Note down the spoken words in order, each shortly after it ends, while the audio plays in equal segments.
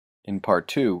In Part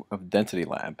 2 of Density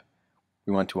Lab,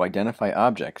 we want to identify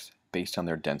objects based on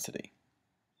their density.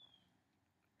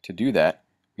 To do that,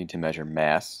 we need to measure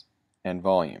mass and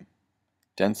volume.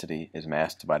 Density is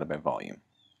mass divided by volume.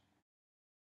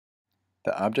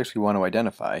 The objects we want to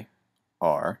identify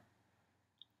are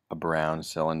a brown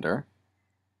cylinder,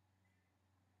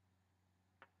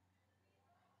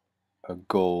 a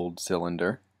gold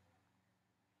cylinder,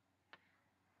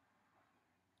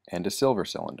 and a silver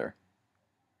cylinder.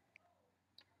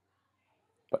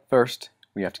 But first,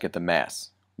 we have to get the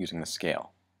mass using the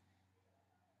scale.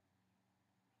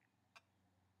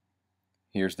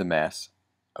 Here's the mass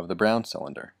of the brown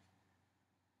cylinder.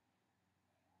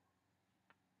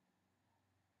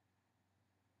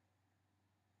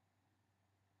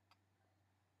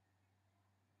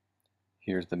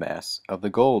 Here's the mass of the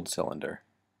gold cylinder.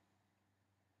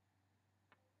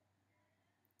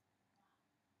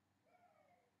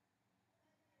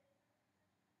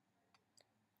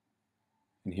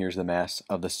 And here's the mass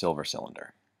of the silver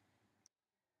cylinder.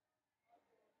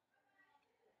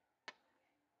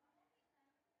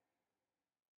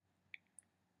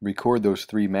 Record those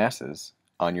three masses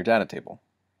on your data table.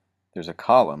 There's a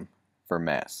column for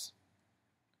mass.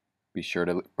 Be sure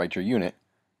to write your unit,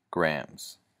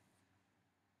 grams.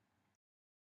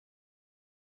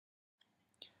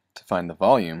 To find the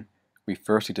volume, we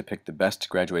first need to pick the best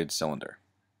graduated cylinder.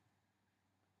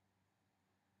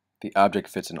 The object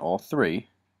fits in all three.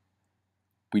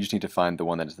 We just need to find the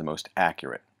one that is the most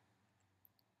accurate.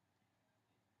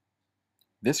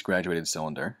 This graduated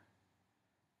cylinder,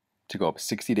 to go up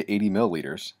 60 to 80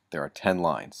 milliliters, there are 10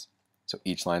 lines, so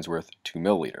each line's worth 2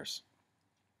 milliliters.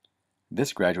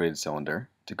 This graduated cylinder,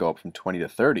 to go up from 20 to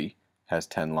 30, has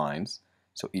 10 lines,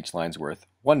 so each line's worth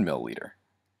 1 milliliter.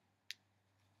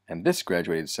 And this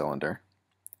graduated cylinder,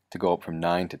 to go up from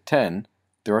 9 to 10,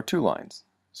 there are 2 lines,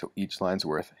 so each line's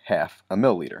worth half a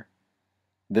milliliter.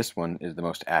 This one is the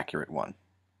most accurate one.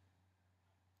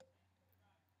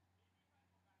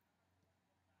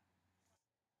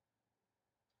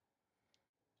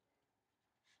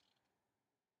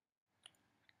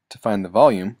 To find the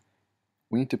volume,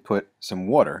 we need to put some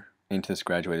water into this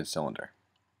graduated cylinder.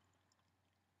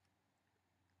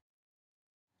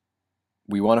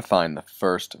 We want to find the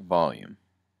first volume.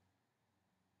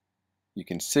 You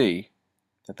can see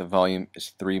that the volume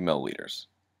is 3 milliliters.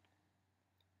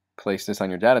 Place this on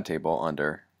your data table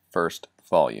under first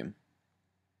volume.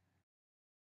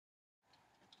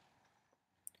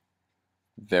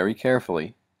 Very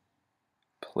carefully,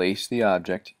 place the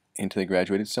object into the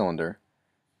graduated cylinder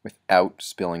without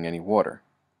spilling any water.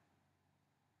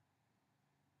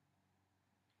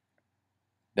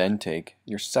 Then take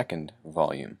your second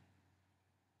volume.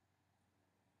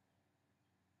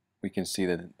 We can see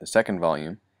that the second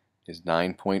volume is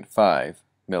 9.5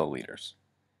 milliliters.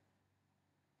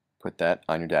 Put that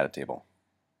on your data table.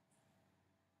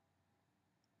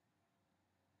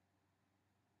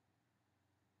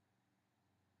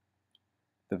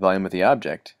 The volume of the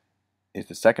object is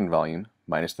the second volume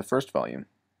minus the first volume.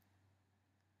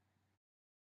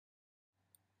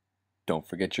 Don't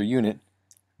forget your unit,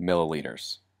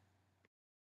 milliliters.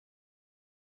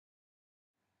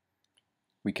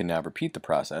 We can now repeat the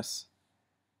process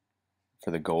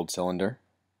for the gold cylinder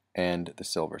and the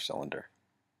silver cylinder.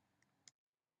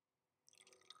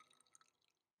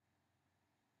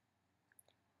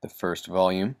 The first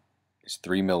volume is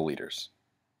 3 milliliters.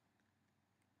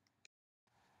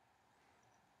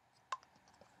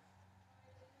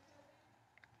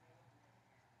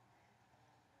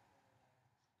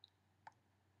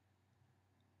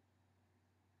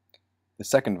 The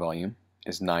second volume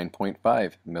is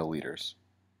 9.5 milliliters.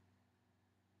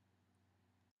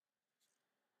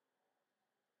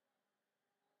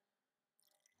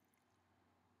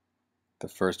 The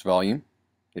first volume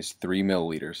is 3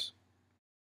 milliliters.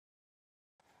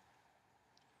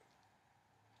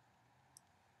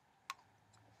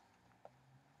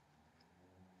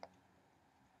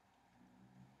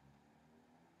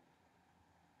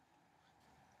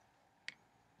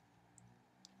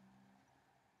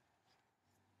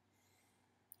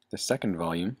 The second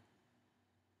volume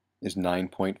is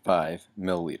 9.5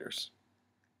 milliliters.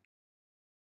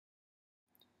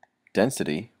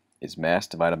 Density is mass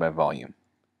divided by volume.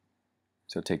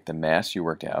 So take the mass you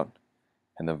worked out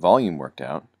and the volume worked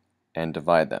out and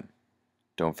divide them.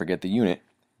 Don't forget the unit,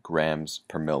 grams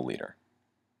per milliliter.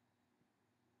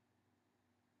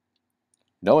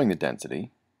 Knowing the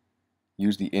density,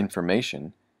 use the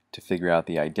information to figure out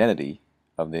the identity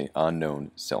of the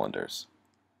unknown cylinders.